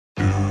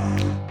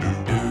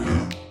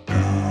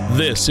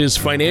This is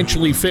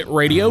Financially Fit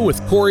Radio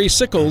with Corey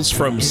Sickles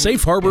from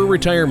Safe Harbor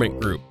Retirement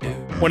Group.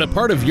 When a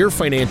part of your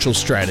financial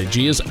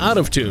strategy is out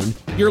of tune,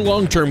 your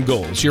long-term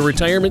goals, your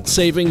retirement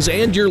savings,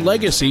 and your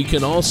legacy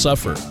can all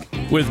suffer.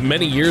 With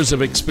many years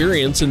of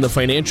experience in the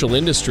financial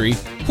industry,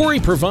 Corey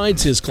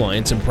provides his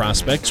clients and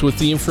prospects with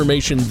the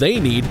information they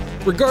need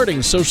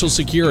regarding Social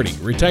Security,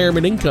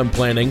 retirement income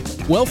planning,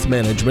 wealth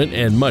management,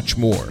 and much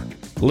more.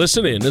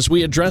 Listen in as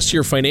we address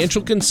your financial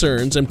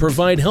concerns and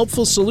provide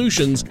helpful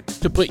solutions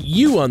to put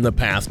you on the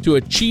path to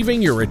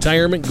achieving your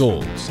retirement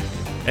goals.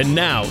 And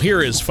now,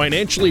 here is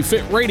Financially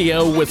Fit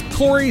Radio with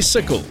Corey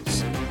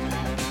Sickles.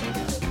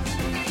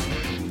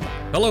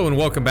 Hello and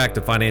welcome back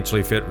to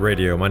Financially Fit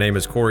Radio. My name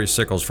is Corey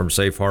Sickles from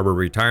Safe Harbor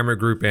Retirement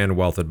Group and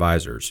Wealth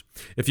Advisors.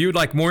 If you would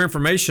like more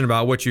information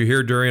about what you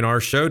hear during our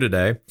show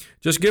today,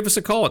 just give us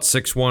a call at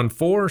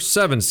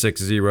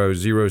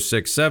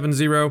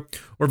 614-760-0670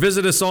 or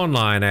visit us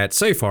online at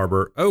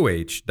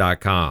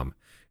safeharboroh.com.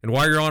 And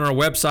while you're on our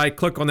website,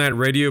 click on that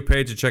radio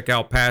page to check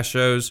out past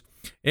shows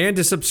and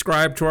to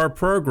subscribe to our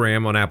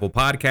program on Apple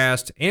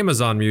Podcast,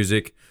 Amazon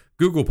Music,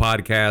 Google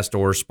Podcast,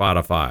 or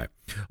Spotify.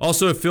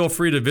 Also, feel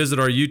free to visit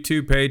our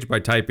YouTube page by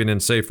typing in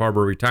Safe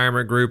Harbor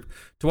Retirement Group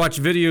to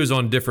watch videos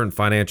on different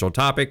financial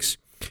topics.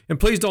 And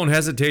please don't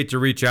hesitate to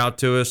reach out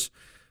to us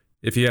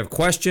if you have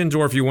questions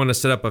or if you want to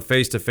set up a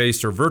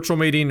face-to-face or virtual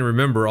meeting.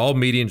 Remember, all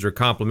meetings are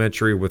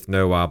complimentary with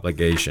no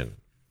obligation.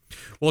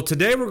 Well,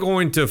 today we're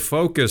going to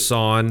focus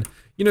on,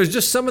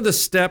 just some of the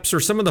steps or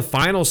some of the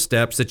final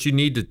steps that you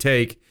need to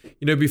take,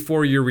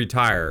 before you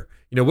retire.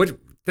 What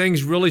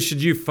things really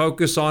should you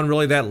focus on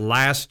really that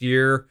last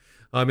year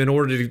in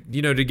order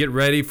to, to get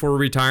ready for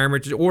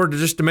retirement or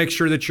just to make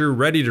sure that you're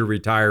ready to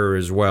retire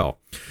as well.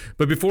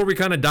 But before we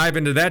kind of dive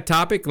into that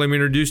topic, let me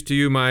introduce to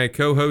you my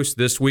co-host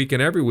this week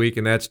and every week,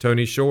 and that's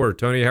Tony Shore.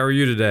 Tony, how are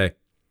you today?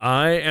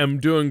 I am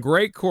doing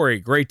great, Corey.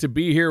 Great to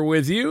be here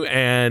with you,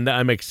 and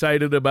I'm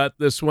excited about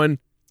this one.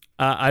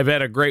 I've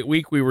had a great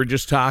week. We were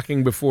just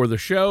talking before the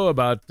show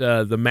about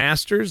the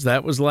Masters.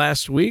 That was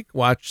last week.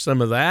 Watched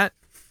some of that.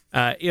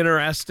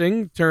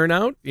 Interesting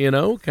turnout, kind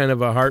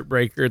of a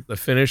heartbreaker at the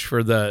finish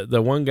for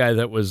the one guy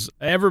that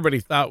everybody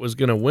thought was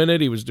going to win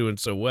it. He was doing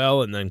so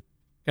well and then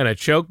kind of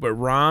choked, but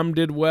Rahm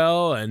did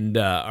well. And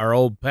our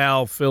old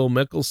pal, Phil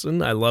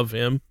Mickelson, I love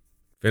him.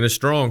 Finished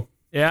strong.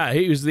 Yeah,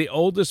 he was the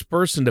oldest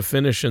person to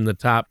finish in the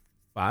top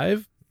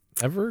 5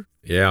 ever.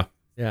 Yeah.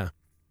 Yeah.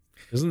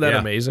 Isn't that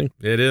amazing?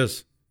 It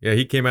is. Yeah,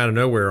 he came out of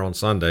nowhere on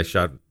Sunday,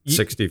 shot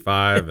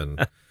 65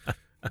 and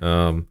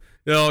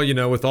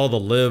with all the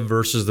LIV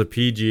versus the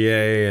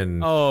PGA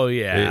and all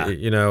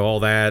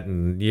that,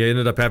 and you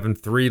ended up having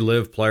 3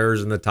 LIV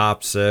players in the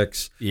top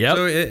 6. Yep.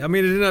 So it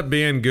ended up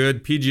being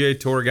good. PGA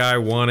Tour guy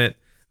won it.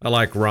 I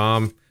like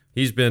Rahm.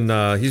 He's been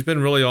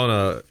really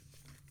on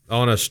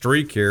a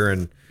streak here,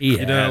 and he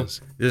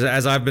has.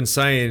 As I've been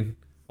saying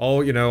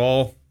all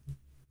the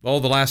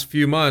last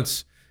few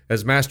months,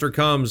 as Master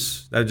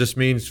comes, that just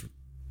means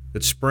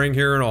it's spring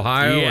here in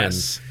Ohio.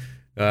 Yes.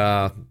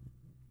 And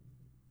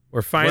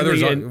we're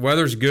finally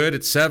weather's good.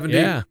 It's 70.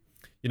 Yeah.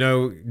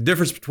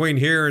 Difference between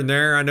here and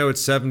there. I know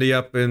it's 70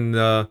 up in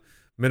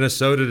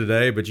Minnesota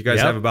today, but you guys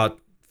have about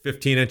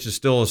 15 inches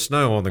still of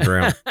snow on the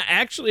ground.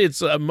 Actually,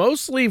 it's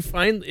mostly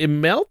fine. It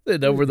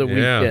melted over the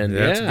weekend.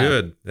 That's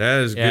good.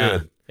 That is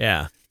good.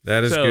 Yeah.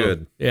 That is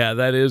good. Yeah,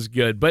 that is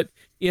good. But,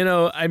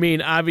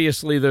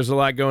 obviously there's a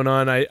lot going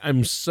on.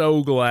 I'm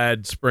so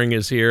glad spring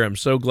is here. I'm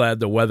so glad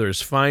the weather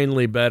is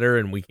finally better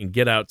and we can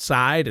get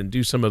outside and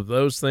do some of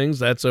those things.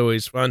 That's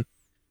always fun.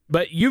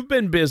 But you've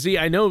been busy.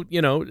 I know,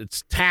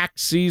 it's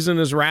tax season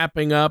is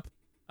wrapping up.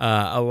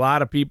 A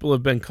lot of people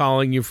have been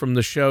calling you from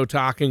the show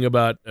talking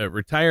about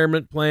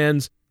retirement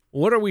plans.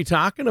 What are we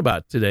talking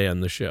about today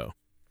on the show?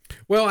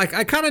 Well, I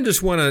kind of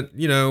just want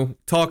to,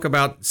 talk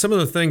about some of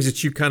the things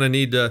that you kind of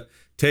need to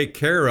take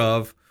care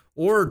of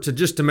or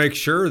to make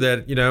sure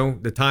that,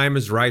 the time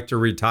is right to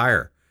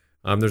retire.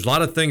 There's a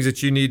lot of things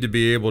that you need to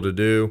be able to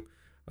do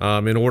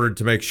in order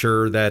to make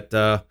sure that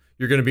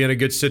you're going to be in a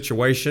good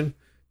situation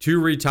to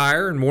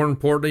retire. And more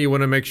importantly, you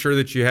want to make sure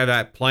that you have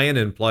that plan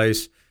in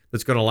place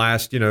that's going to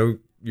last,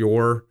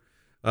 your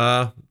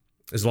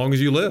as long as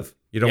you live.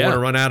 You don't want to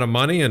run out of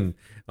money. And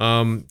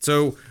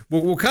so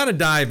we'll kind of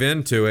dive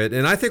into it.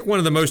 And I think one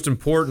of the most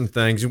important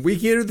things, and we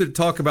can either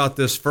talk about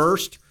this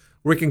first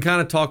or we can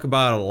kind of talk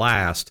about it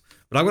last,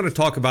 but I'm going to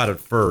talk about it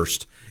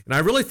first. And I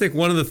really think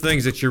one of the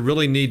things that you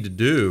really need to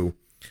do,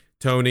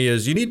 Tony,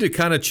 is you need to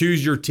kind of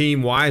choose your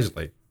team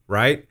wisely,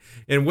 right?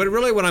 And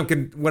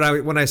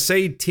when I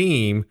say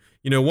team,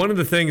 one of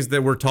the things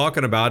that we're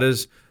talking about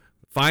is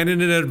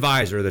finding an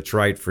advisor that's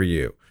right for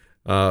you.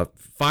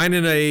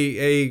 Finding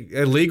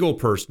a legal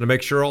person to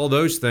make sure all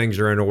those things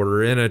are in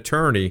order, an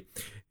attorney.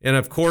 And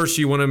of course,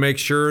 you want to make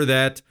sure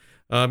that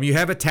you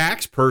have a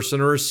tax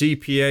person or a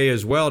CPA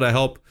as well to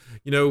help,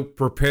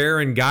 prepare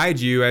and guide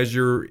you as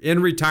you're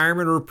in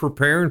retirement or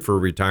preparing for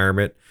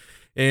retirement.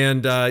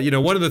 And,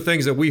 one of the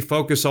things that we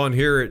focus on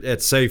here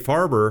at Safe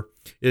Harbor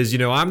is,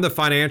 I'm the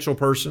financial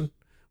person.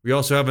 We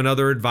also have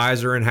another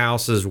advisor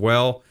in-house as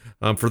well.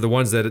 for the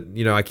ones that,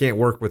 I can't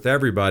work with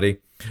everybody.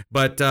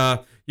 But,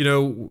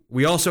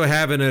 we also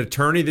have an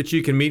attorney that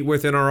you can meet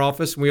with in our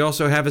office. And we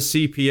also have a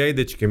CPA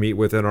that you can meet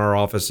with in our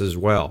office as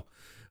well.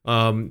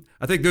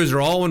 I think those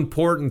are all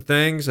important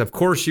things. Of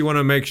course, you want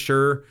to make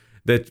sure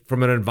that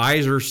from an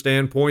advisor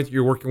standpoint,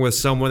 you're working with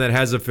someone that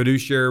has a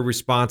fiduciary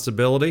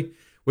responsibility,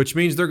 which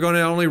means they're going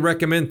to only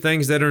recommend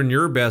things that are in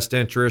your best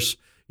interest,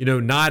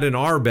 not in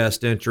our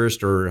best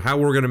interest, or how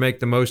we're going to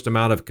make the most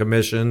amount of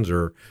commissions,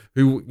 or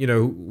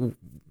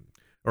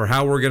or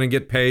how we're going to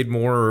get paid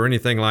more, or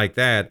anything like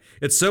that.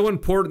 It's so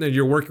important that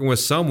you're working with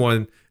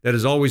someone that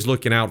is always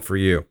looking out for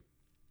you.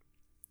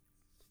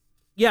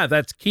 Yeah,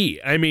 that's key.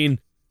 I mean,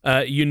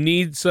 you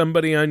need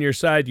somebody on your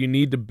side. You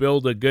need to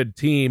build a good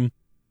team.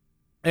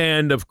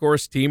 And of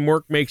course,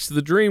 teamwork makes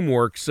the dream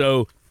work.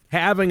 So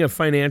having a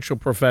financial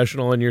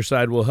professional on your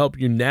side will help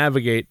you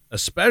navigate,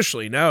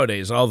 especially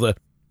nowadays, all the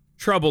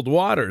troubled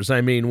waters.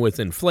 I mean, with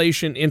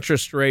inflation,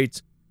 interest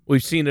rates,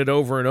 we've seen it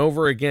over and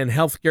over again,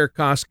 healthcare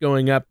costs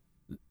going up,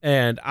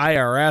 and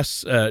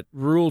IRS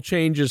rule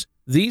changes.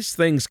 These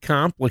things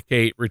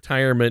complicate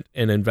retirement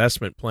and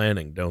investment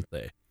planning, don't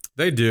they?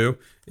 They do.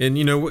 And,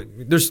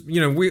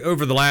 we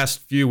over the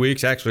last few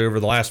weeks, actually over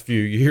the last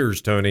few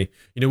years, Tony,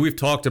 we've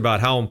talked about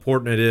how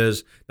important it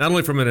is, not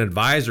only from an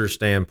advisor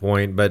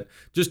standpoint, but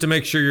just to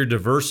make sure you're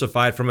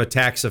diversified from a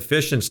tax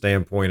efficient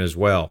standpoint as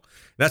well.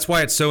 That's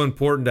why it's so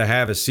important to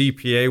have a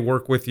CPA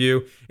work with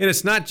you. And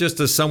it's not just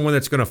as someone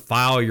that's going to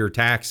file your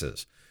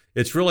taxes.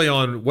 It's really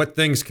on what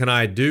things can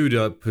I do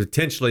to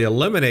potentially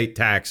eliminate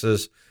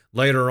taxes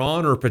later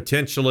on, or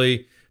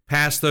potentially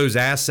pass those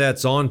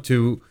assets on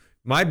to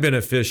my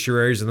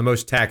beneficiaries in the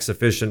most tax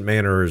efficient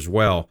manner as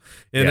well.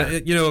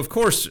 And, of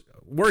course,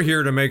 we're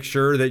here to make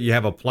sure that you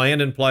have a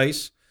plan in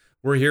place.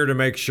 We're here to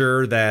make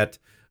sure that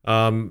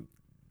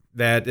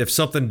that if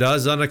something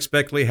does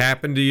unexpectedly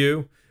happen to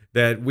you,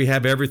 that we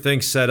have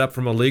everything set up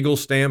from a legal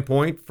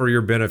standpoint for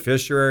your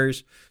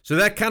beneficiaries. So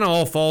that kind of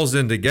all falls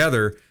in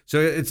together. So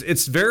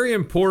it's very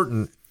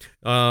important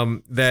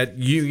that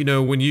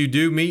when you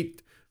do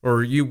meet,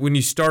 or when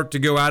you start to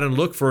go out and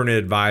look for an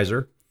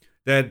advisor,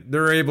 that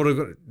they're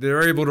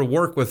able to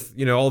work with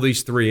all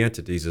these three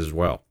entities as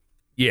well.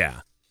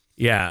 Yeah,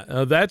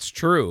 that's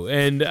true,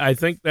 and I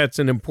think that's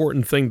an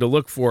important thing to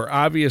look for.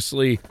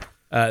 Obviously,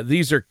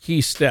 these are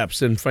key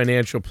steps in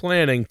financial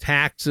planning: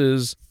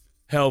 taxes,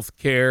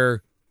 healthcare,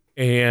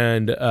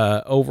 and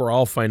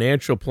overall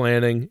financial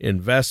planning,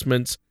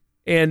 investments.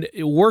 And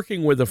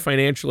working with a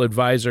financial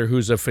advisor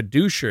who's a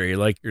fiduciary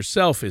like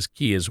yourself is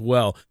key as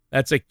well.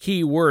 That's a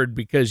key word,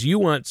 because you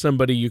want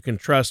somebody you can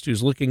trust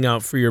who's looking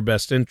out for your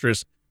best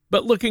interests,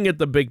 but looking at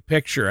the big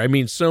picture. I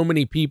mean, so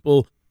many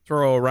people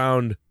throw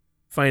around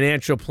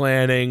financial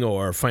planning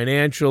or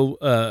financial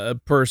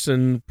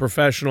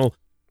professional,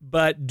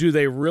 but do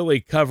they really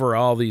cover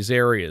all these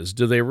areas?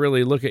 Do they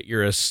really look at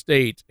your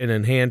estate and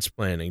enhanced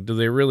planning? Do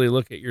they really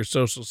look at your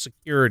Social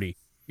Security,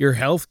 your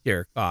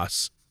healthcare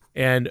costs,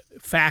 and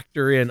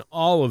factor in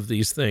all of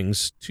these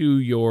things to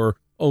your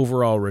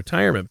overall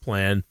retirement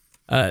plan?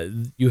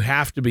 You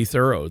have to be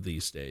thorough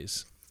these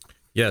days.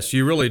 Yes,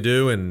 you really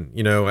do. And,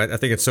 I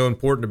think it's so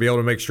important to be able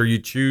to make sure you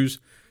choose,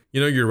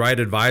 your right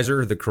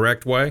advisor the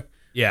correct way.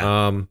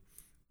 Yeah.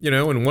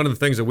 And one of the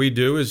things that we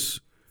do is,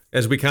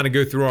 as we kind of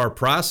go through our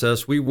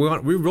process, we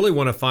really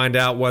want to find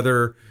out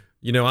whether,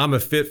 I'm a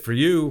fit for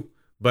you,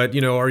 but,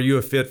 are you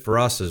a fit for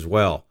us as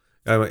well?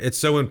 It's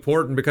so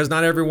important because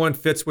not everyone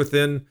fits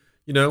within,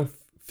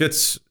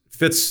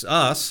 fits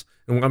us.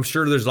 And I'm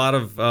sure there's a lot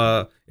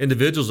of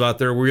individuals out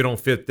there where you don't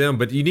fit them,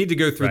 but you need to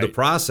go through the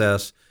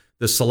process,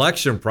 the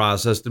selection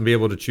process, to be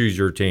able to choose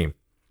your team.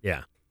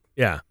 Yeah.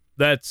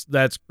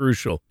 That's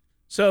crucial.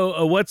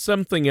 So what's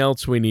something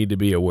else we need to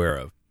be aware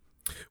of?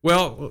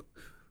 Well,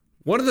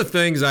 one of the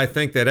things I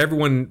think that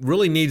everyone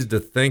really needs to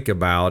think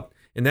about,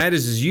 and that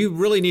is you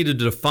really need to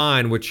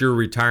define what your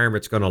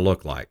retirement's going to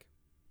look like.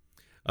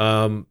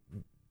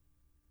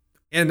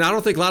 And I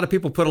don't think a lot of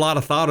people put a lot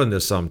of thought in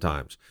this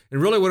sometimes.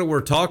 And really what we're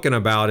talking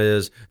about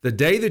is the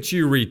day that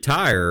you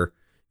retire,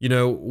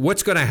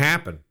 what's going to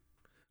happen?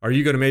 Are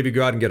you going to maybe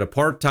go out and get a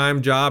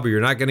part-time job, or you're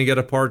not going to get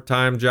a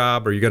part-time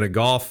job? Are you going to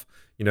golf?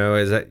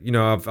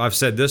 I've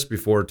said this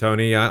before,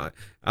 Tony, I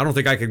don't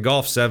think I could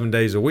golf 7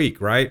 days a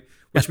week, right?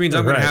 Which means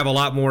I'm going to have a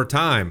lot more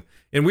time.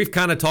 And we've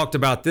kind of talked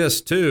about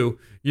this too.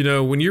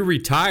 When you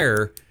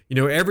retire,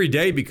 every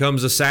day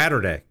becomes a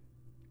Saturday,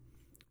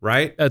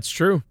 right? That's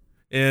true.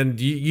 And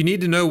you need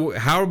to know,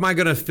 how am I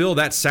going to fill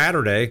that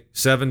Saturday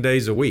 7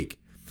 days a week?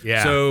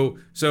 Yeah. So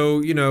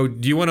do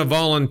you want to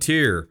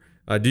volunteer?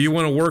 Do you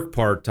want to work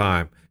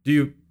part-time? Do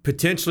you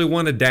potentially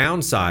want to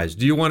downsize?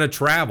 Do you want to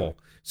travel?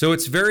 So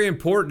it's very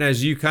important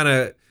as you kind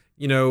of,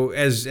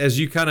 as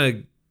you kind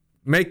of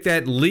make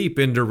that leap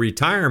into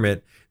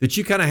retirement, that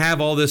you kind of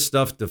have all this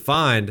stuff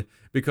defined,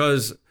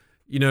 because,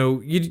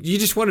 you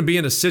just want to be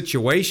in a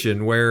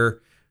situation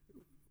where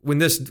when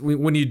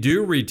you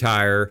do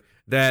retire,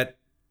 that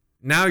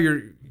now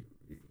you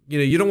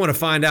don't want to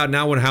find out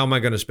now how am I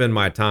going to spend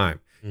my time?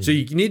 So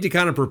you need to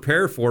kind of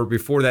prepare for it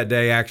before that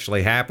day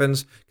actually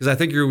happens, because I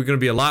think you're going to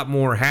be a lot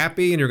more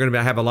happy, and you're going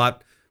to have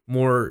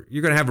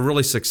you're going to have a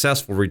really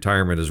successful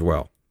retirement as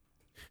well.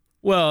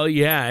 Well,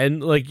 yeah,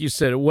 and like you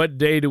said, what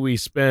day do we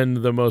spend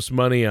the most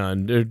money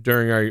on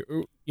during our,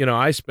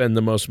 I spend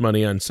the most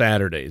money on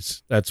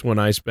Saturdays. That's when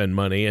I spend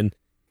money. And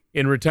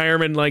in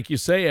retirement, like you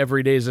say,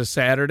 every day is a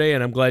Saturday,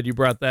 and I'm glad you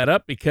brought that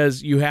up,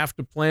 because you have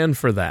to plan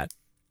for that.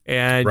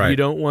 And you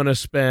don't want to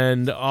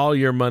spend all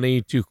your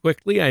money too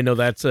quickly. I know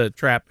that's a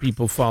trap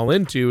people fall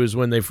into, is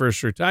when they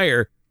first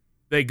retire,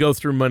 they go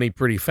through money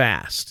pretty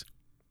fast.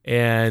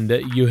 And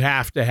you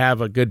have to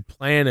have a good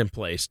plan in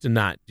place to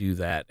not do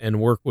that, and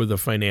work with a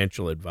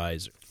financial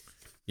advisor.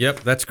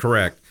 Yep, that's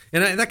correct.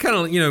 And that kind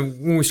of,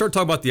 when we start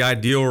talking about the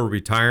ideal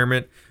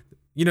retirement,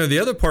 the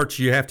other parts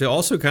you have to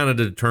also kind of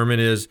determine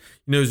is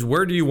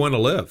where do you want to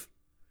live?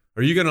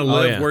 Are you going to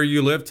live where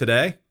you live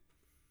today?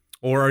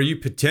 Or are you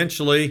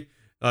potentially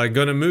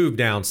going to move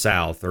down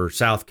south, or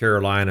South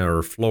Carolina,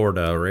 or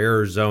Florida, or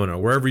Arizona,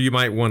 wherever you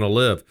might want to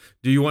live?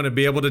 Do you want to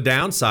be able to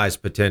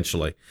downsize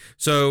potentially?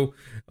 So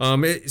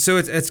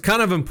it's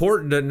kind of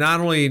important to not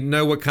only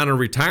know what kind of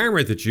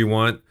retirement that you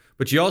want,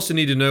 but you also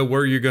need to know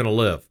where you're going to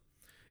live.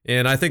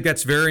 And I think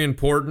that's very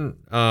important.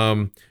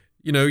 Now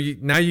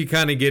you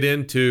kind of get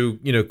into,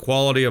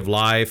 quality of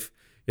life.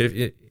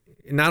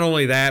 Not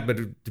only that,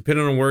 but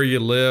depending on where you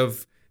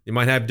live, you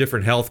might have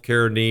different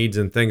healthcare needs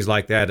and things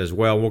like that as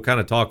well. We'll kind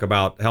of talk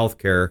about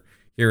healthcare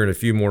here in a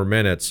few more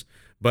minutes.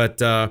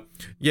 But I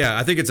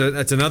think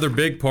it's another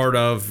big part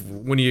of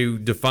when you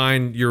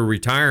define your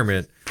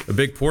retirement. A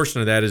big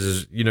portion of that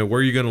is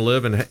where you're going to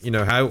live, and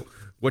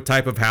what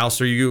type of house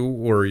are you,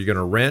 or are you going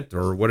to rent,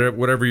 or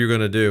whatever you're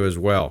going to do as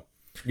well.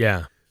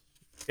 Yeah.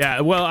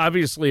 Yeah. Well,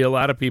 obviously, a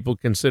lot of people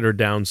consider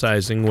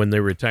downsizing when they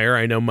retire.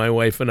 I know my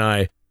wife and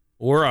I,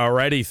 we're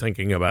already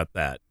thinking about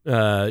that.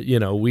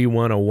 We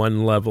want a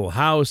one-level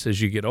house as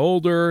you get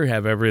older,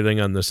 have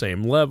everything on the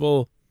same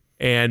level,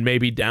 and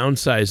maybe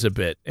downsize a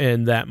bit.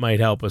 And that might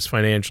help us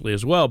financially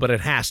as well. But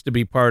it has to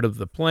be part of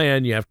the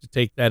plan. You have to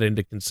take that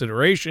into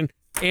consideration.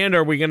 And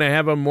are we going to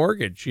have a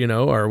mortgage?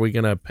 Are we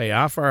going to pay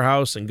off our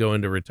house and go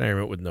into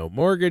retirement with no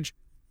mortgage?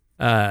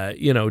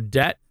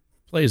 Debt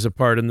plays a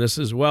part in this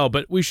as well.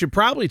 But we should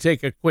probably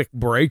take a quick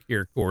break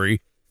here,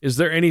 Corey. Is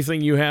there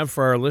anything you have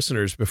for our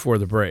listeners before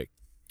the break?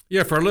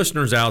 Yeah, for our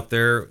listeners out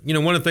there,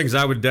 one of the things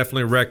I would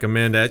definitely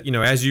recommend that,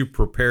 as you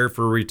prepare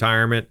for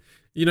retirement,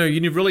 you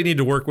really need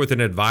to work with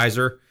an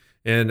advisor.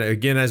 And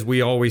again, as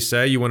we always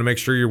say, you want to make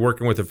sure you're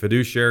working with a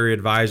fiduciary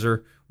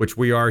advisor, which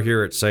we are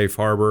here at Safe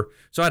Harbor.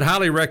 So I'd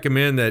highly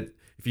recommend that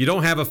if you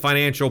don't have a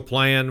financial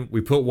plan,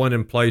 we put one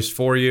in place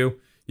for you.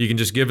 You can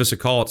just give us a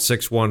call at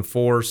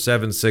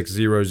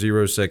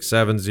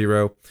 614-760-0670,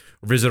 or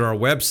visit our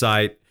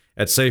website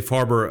at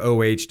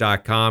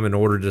safeharboroh.com in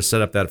order to set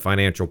up that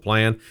financial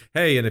plan.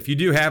 Hey, and if you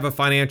do have a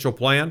financial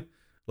plan,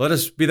 let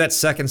us be that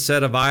second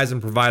set of eyes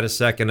and provide a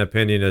second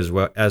opinion as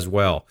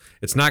well.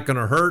 It's not going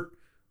to hurt.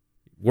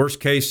 Worst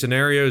case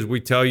scenario is we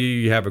tell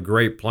you have a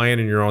great plan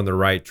and you're on the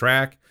right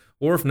track.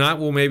 Or if not,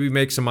 we'll maybe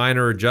make some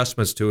minor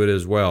adjustments to it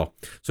as well.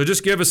 So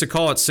just give us a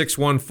call at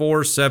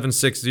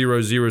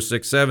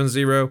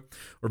 614-760-0670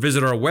 or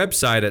visit our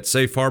website at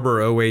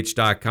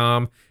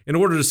safeharboroh.com in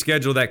order to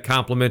schedule that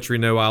complimentary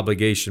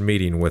no-obligation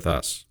meeting with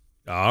us.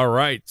 All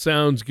right.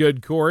 Sounds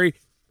good, Corey.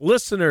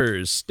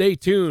 Listeners, stay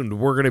tuned.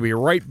 We're going to be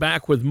right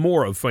back with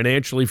more of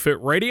Financially Fit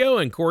Radio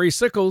and Corey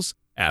Sickles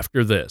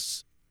after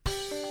this.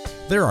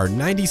 There are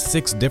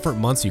 96 different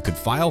months you could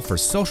file for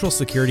Social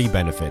Security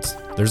benefits.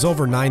 There's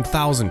over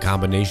 9,000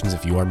 combinations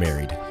if you are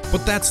married.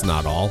 But that's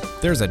not all.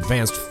 There's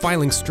advanced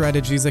filing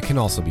strategies that can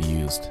also be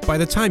used. By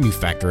the time you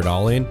factor it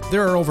all in,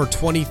 there are over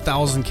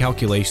 20,000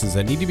 calculations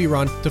that need to be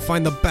run to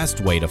find the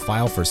best way to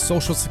file for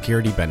Social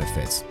Security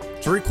benefits.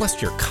 To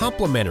request your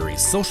complimentary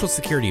Social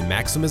Security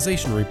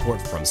Maximization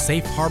Report from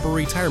Safe Harbor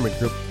Retirement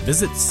Group,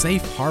 visit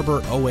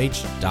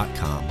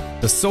safeharboroh.com.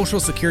 The Social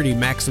Security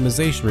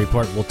Maximization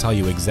Report will tell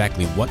you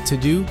exactly what to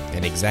do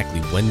and exactly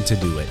when to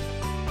do it.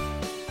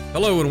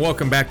 Hello and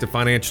welcome back to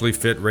Financially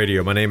Fit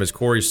Radio. My name is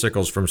Corey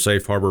Sickles from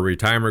Safe Harbor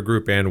Retirement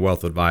Group and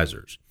Wealth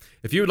Advisors.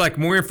 If you would like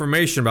more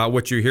information about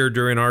what you hear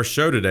during our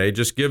show today,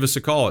 just give us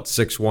a call at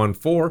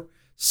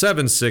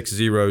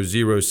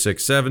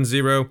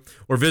 614-760-0670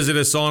 or visit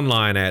us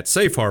online at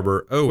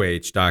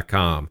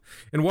safeharboroh.com.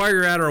 And while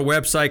you're at our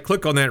website,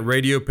 click on that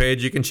radio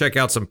page. You can check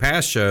out some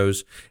past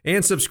shows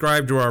and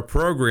subscribe to our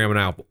program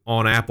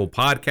on Apple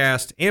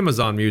Podcast,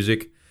 Amazon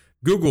Music,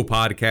 Google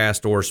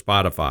Podcast, or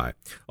Spotify.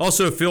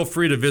 Also, feel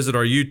free to visit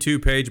our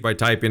YouTube page by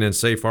typing in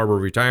Safe Harbor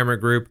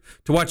Retirement Group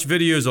to watch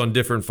videos on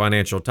different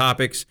financial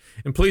topics.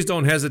 And please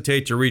don't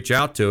hesitate to reach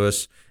out to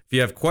us if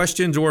you have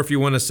questions or if you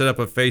want to set up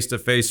a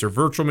face-to-face or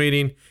virtual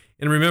meeting.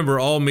 And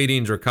remember, all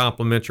meetings are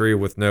complimentary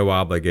with no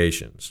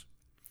obligations.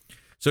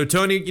 So,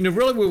 Tony,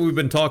 really what we've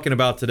been talking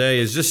about today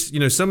is just,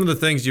 some of the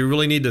things you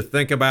really need to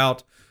think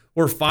about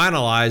or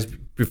finalize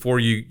before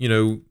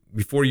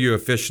you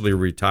officially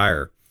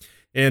retire.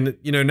 And,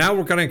 now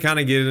we're going to kind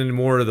of get into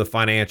more of the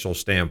financial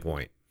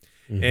standpoint.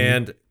 Mm-hmm.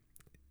 And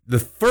the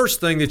first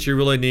thing that you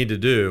really need to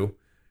do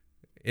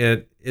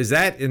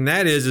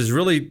is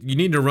really you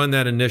need to run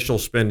that initial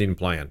spending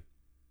plan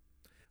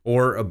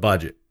or a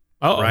budget.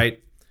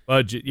 Right?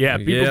 Budget. Yeah,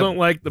 people don't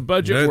like the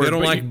budget word. They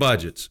don't like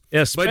budgets.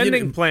 Yeah,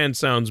 spending plan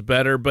sounds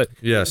better, but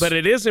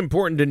it is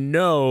important to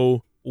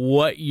know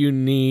what you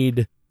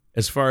need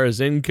as far as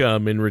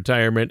income in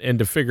retirement and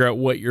to figure out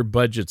what your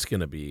budget's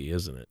going to be,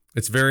 isn't it?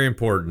 It's very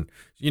important.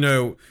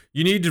 You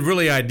need to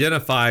really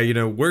identify,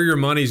 where your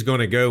money's going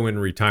to go in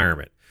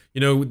retirement.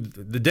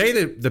 The day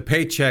that the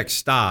paycheck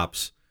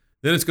stops,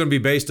 then it's going to be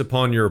based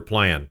upon your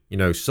plan,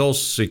 Social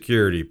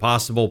Security,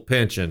 possible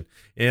pension,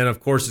 and of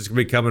course it's going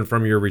to be coming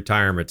from your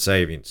retirement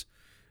savings.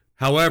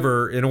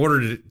 However, in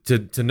order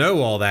to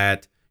know all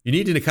that,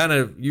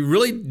 you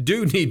really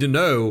do need to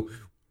know,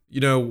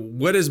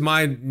 what is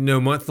my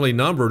monthly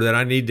number that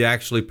I need to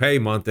actually pay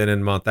month in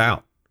and month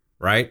out,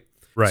 right?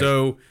 Right.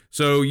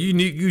 So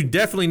you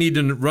definitely need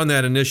to run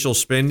that initial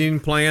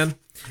spending plan,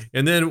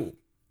 and then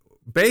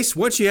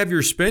once you have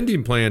your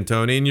spending plan,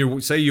 Tony, and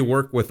you say you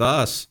work with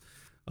us,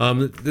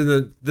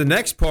 the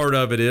next part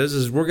of it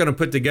is we're going to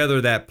put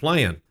together that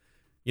plan.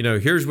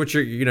 Here's what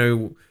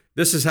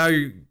this is how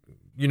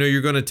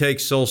you're going to take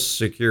Social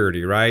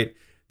Security, right?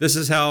 This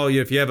is how,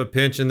 if you have a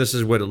pension, this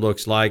is what it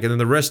looks like. And then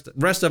the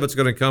rest of it's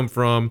going to come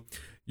from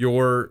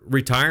your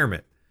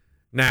retirement.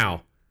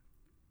 Now,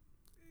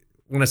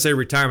 when I say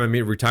retirement, I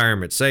mean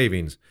retirement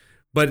savings.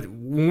 But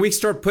when we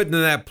start putting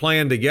that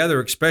plan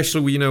together,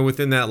 especially,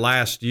 within that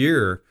last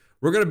year,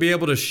 we're going to be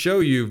able to show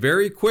you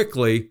very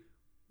quickly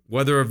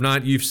whether or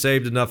not you've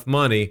saved enough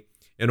money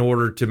in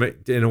order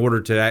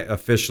to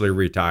officially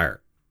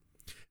retire.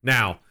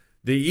 Now,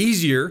 the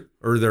easier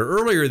or the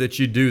earlier that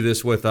you do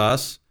this with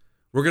us,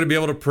 we're going to be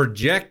able to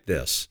project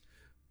this,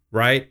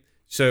 right?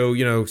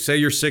 So, say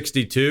you're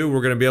 62,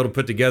 we're going to be able to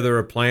put together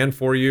a plan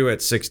for you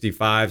at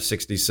 65,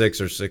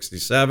 66, or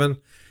 67.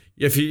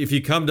 If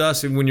you come to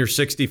us when you're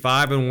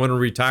 65 and want to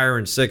retire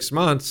in 6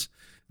 months,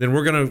 then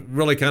we're going to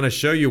really kind of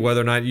show you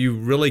whether or not you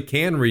really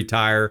can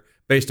retire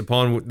based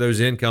upon those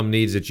income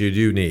needs that you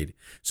do need.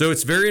 So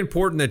it's very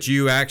important that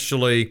you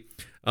actually,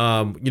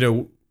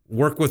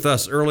 work with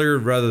us earlier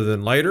rather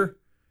than later.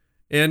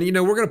 And,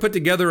 we're going to put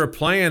together a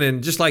plan,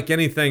 and just like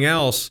anything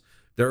else,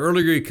 the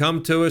earlier you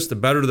come to us, the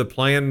better the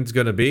plan is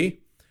going to be.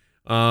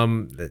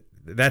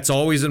 That's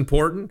always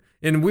important.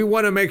 And we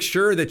want to make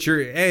sure that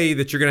you're going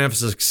to have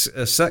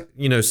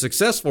a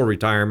successful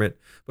retirement.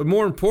 But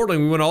more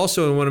importantly, we want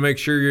to make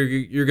sure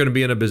you're going to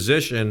be in a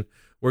position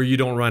where you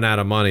don't run out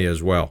of money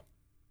as well.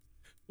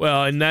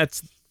 Well, and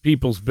that's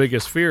people's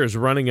biggest fear, is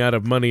running out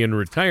of money in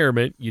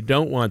retirement. You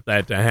don't want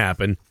that to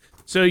happen.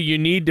 So you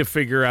need to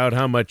figure out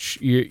how much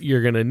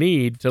you're going to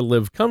need to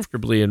live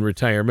comfortably in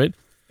retirement.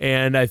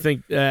 And I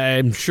think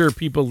I'm sure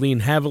people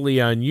lean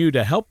heavily on you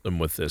to help them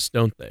with this,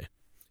 don't they?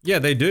 Yeah,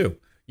 they do.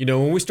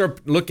 When we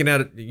start looking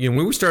at it,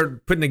 when we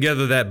start putting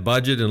together that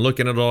budget and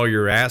looking at all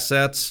your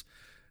assets,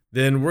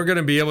 then we're going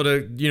to be able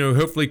to,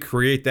 hopefully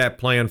create that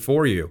plan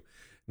for you.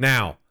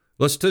 Now,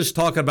 let's just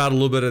talk about a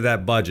little bit of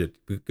that budget.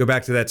 Go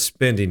back to that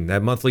spending,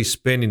 that monthly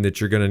spending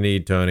that you're going to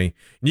need, Tony.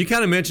 And you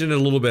kind of mentioned it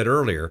a little bit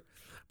earlier,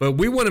 but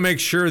we want to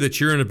make sure that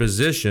you're in a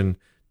position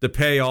to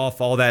pay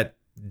off all that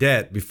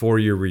debt before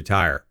you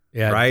retire.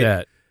 Yeah, right?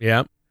 Debt.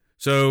 Yeah.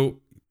 So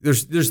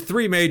there's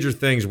four major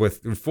things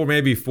with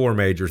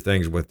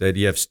it.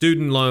 You have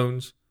student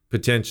loans,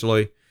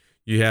 potentially.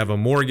 You have a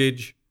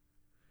mortgage.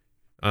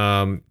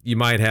 You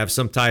might have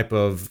some type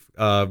of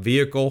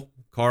vehicle,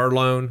 car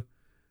loan.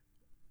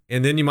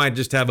 And then you might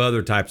just have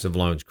other types of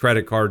loans,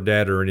 credit card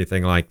debt or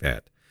anything like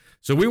that.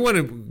 So we want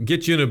to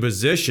get you in a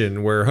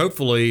position where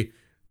hopefully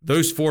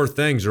those four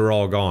things are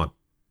all gone.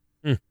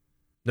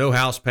 No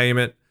house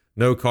payment,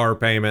 no car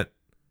payment,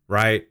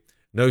 right?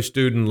 No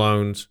student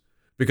loans.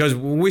 Because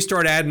when we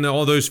start adding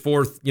all those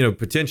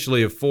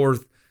potentially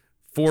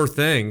four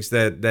things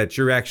that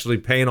you're actually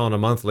paying on a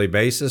monthly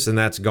basis, and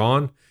that's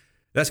gone,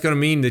 that's going to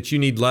mean that you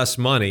need less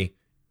money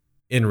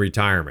in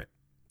retirement.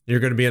 You're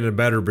going to be in a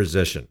better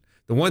position.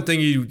 The one thing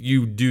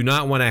you do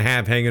not want to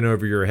have hanging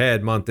over your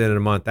head month in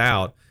and month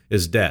out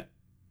is debt.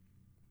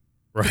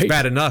 Right.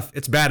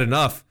 It's bad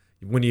enough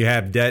when you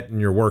have debt and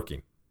you're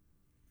working.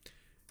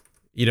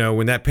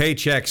 When that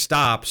paycheck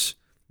stops,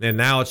 and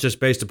now it's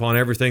just based upon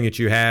everything that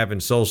you have in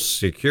Social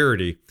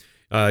Security,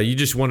 you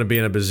just want to be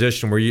in a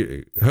position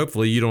where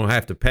hopefully you don't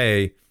have to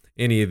pay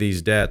any of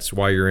these debts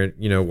while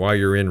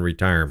you're in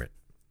retirement.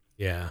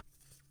 Yeah.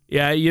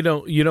 Yeah, you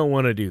don't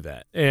want to do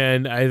that.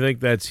 And I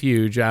think that's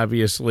huge,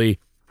 obviously.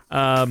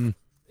 People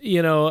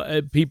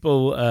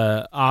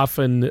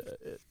often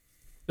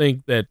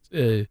think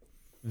that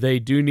they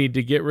do need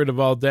to get rid of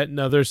all debt.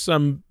 Now, there's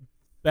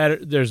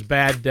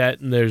bad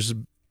debt and there's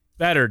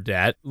better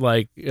debt,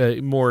 like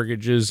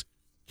mortgages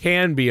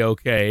can be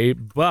okay,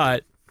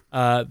 but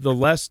the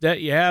less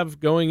debt you have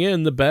going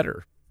in, the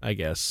better, I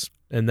guess.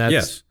 And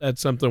that's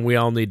something we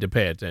all need to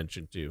pay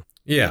attention to.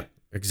 Yeah,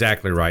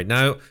 exactly right.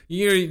 Now,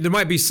 there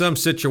might be some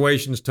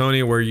situations,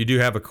 Tony, where you do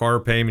have a car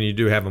payment, you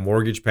do have a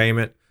mortgage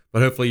payment,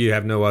 but hopefully you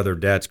have no other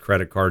debts,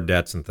 credit card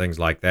debts and things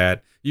like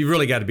that. You've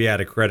really got to be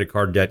out of credit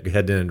card debt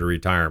heading into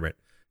retirement.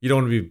 You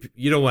don't want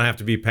to have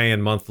to be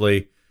paying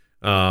monthly,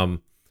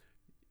 minimums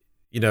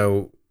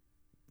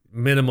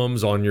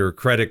on your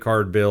credit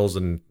card bills,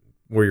 and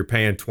where you're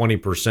paying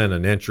 20%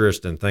 in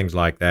interest and things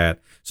like that.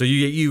 So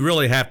you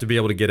really have to be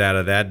able to get out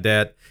of that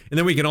debt. And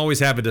then we can always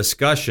have a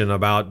discussion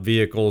about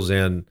vehicles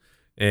and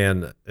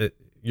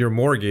your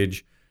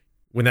mortgage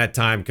when that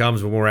time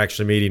comes, when we're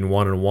actually meeting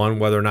one-on-one,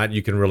 whether or not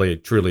you can really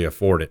truly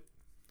afford it.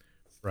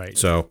 Right.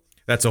 So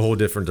that's a whole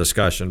different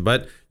discussion.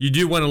 But you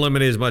do want to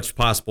eliminate as much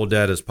possible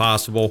debt as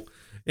possible.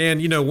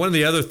 And, one of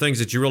the other things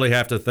that you really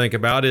have to think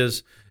about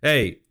is,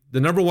 hey,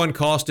 the number one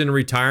cost in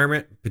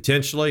retirement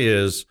potentially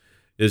is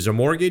a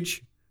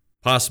mortgage,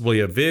 possibly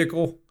a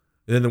vehicle.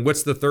 And then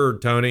what's the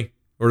third, Tony?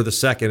 Or the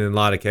second in a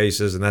lot of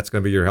cases, and that's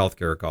going to be your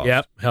healthcare cost.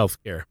 Yep,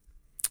 healthcare.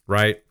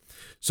 Right.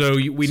 So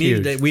we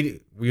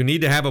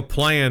need to have a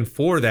plan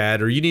for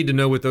that, or you need to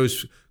know what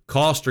those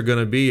costs are going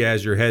to be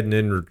as you're heading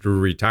into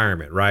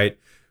retirement, right?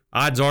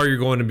 Odds are you're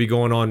going to be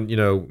going on,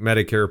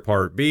 Medicare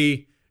Part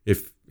B.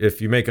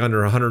 If you make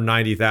under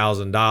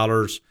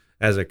 $190,000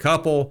 as a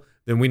couple,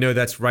 then we know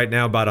that's right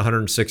now about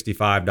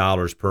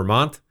 $165 per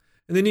month.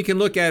 And then you can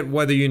look at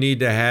whether you need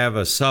to have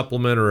a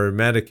supplement or a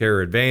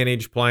Medicare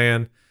Advantage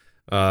plan,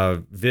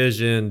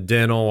 vision,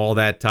 dental, all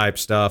that type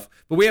stuff.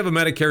 But we have a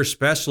Medicare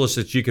specialist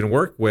that you can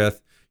work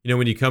with,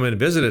 when you come in and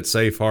visit at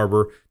Safe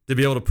Harbor, to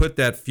be able to put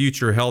that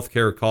future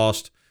healthcare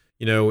cost,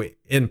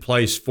 in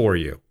place for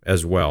you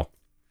as well.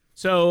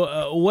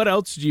 So what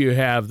else do you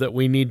have that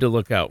we need to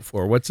look out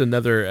for? What's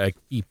another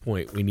key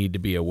point we need to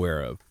be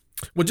aware of?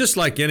 Well, just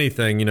like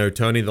anything,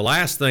 Tony, the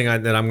last thing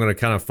that I'm going to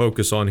kind of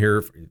focus on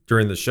here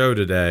during the show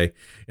today,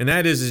 and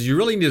that is you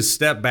really need to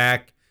step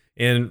back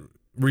and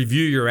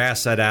review your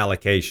asset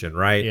allocation,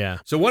 right? Yeah.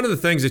 So one of the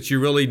things that you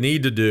really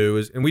need to do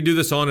is, and we do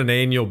this on an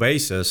annual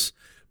basis,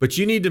 but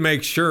you need to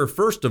make sure,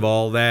 first of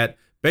all, that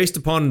based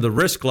upon the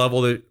risk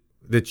level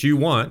that you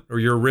want, or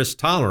your risk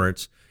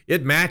tolerance,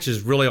 it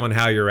matches really on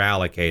how you're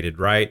allocated,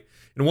 right?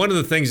 And one of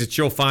the things that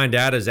you'll find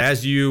out is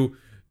as you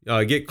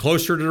get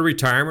closer to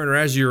retirement, or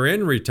as you're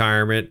in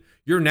retirement,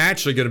 you're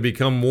naturally going to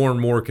become more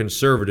and more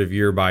conservative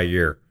year by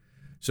year.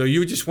 So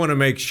you just want to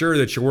make sure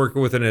that you're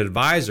working with an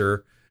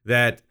advisor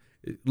that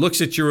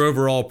looks at your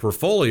overall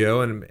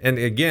portfolio and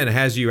again,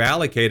 has you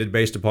allocated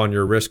based upon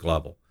your risk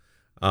level.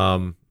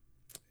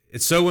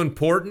 It's so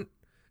important,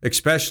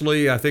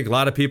 especially I think a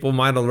lot of people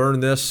might have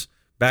learned this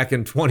back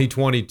in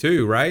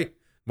 2022, right?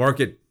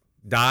 Market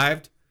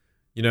dived,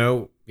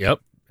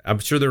 Yep. I'm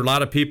sure there are a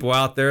lot of people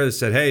out there that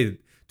said, hey,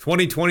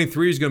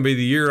 2023 is going to be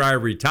the year I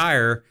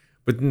retire,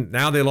 but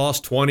now they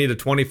lost 20 to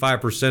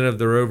 25% of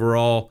their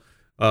overall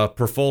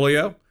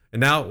portfolio, and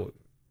now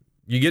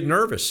you get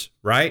nervous,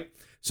 right?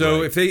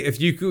 So right.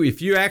 if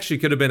you actually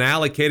could have been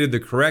allocated the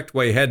correct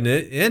way heading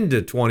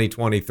into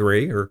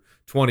 2023 or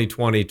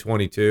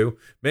 2022,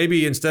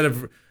 maybe instead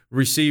of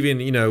receiving,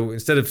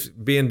 instead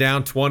of being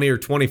down 20 or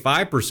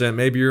 25%,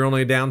 maybe you're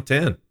only down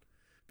 10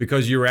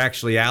 because you were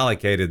actually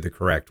allocated the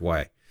correct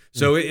way.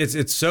 So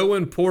it's so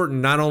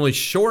important, not only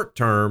short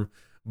term,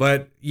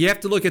 but you have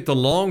to look at the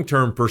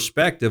long-term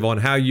perspective on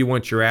how you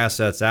want your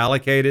assets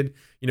allocated.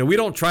 We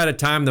don't try to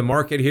time the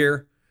market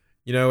here,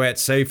 at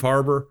Safe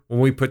Harbor. When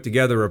we put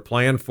together a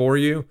plan for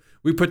you,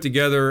 we put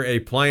together a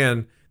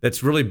plan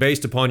that's really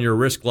based upon your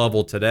risk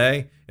level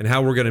today and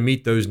how we're going to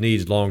meet those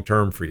needs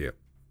long-term for you.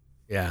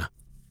 Yeah.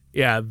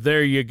 Yeah,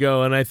 there you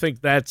go. And I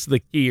think that's the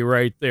key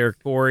right there,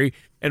 Corey.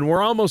 And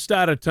we're almost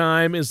out of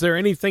time. Is there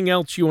anything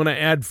else you want to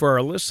add for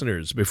our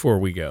listeners before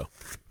we go?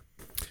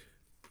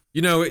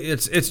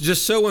 It's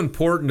just so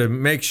important to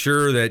make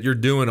sure that you're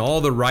doing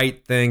all the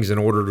right things in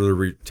order to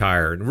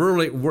retire. And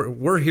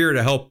we're here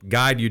to help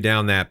guide you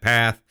down that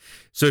path.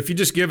 So if you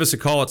just give us a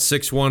call at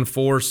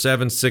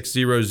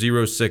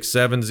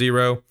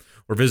 614-760-0670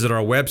 or visit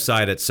our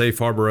website at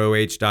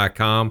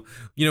safeharboroh.com,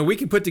 we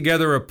can put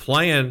together a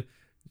plan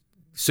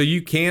so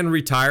you can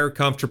retire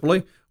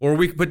comfortably, or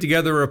we can put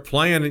together a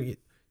plan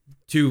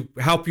to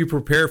help you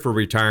prepare for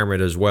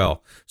retirement as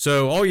well.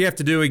 So all you have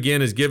to do,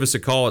 again, is give us a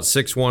call at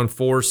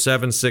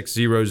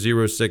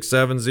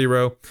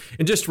 614-760-0670.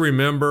 And just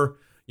remember,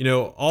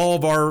 all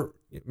of our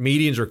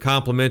meetings are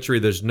complimentary.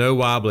 There's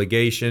no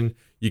obligation.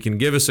 You can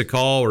give us a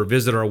call or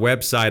visit our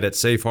website at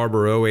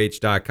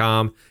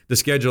safeharboroh.com to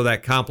schedule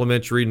that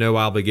complimentary, no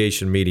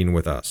obligation meeting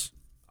with us.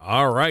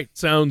 All right.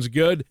 Sounds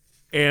good.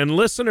 And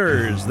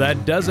listeners,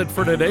 that does it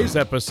for today's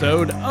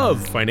episode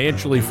of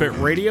Financially Fit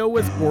Radio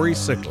with Corey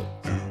Sickles.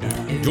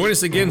 Join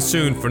us again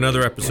soon for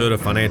another episode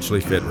of Financially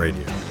Fit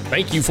Radio.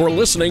 Thank you for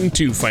listening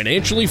to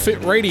Financially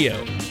Fit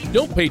Radio.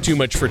 Don't pay too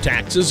much for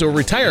taxes or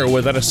retire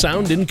without a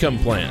sound income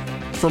plan.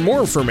 For more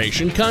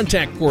information,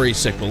 contact Corey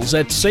Sickles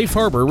at Safe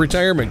Harbor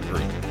Retirement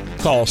Group.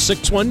 Call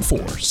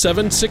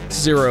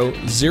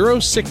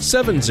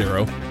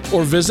 614-760-0670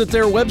 or visit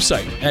their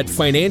website at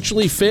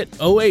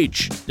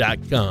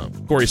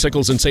financiallyfitoh.com. Corey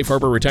Sickles and Safe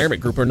Harbor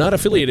Retirement Group are not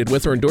affiliated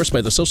with or endorsed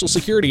by the Social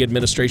Security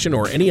Administration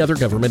or any other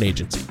government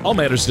agency. All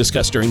matters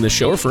discussed during this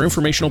show are for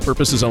informational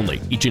purposes only.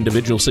 Each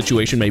individual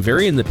situation may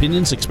vary, and the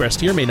opinions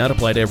expressed here may not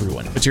apply to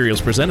everyone.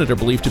 Materials presented are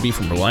believed to be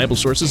from reliable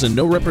sources, and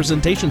no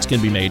representations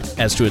can be made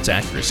as to its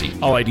accuracy.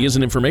 All ideas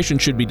and information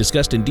should be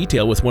discussed in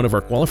detail with one of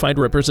our qualified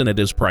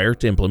representatives prior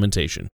to implementation.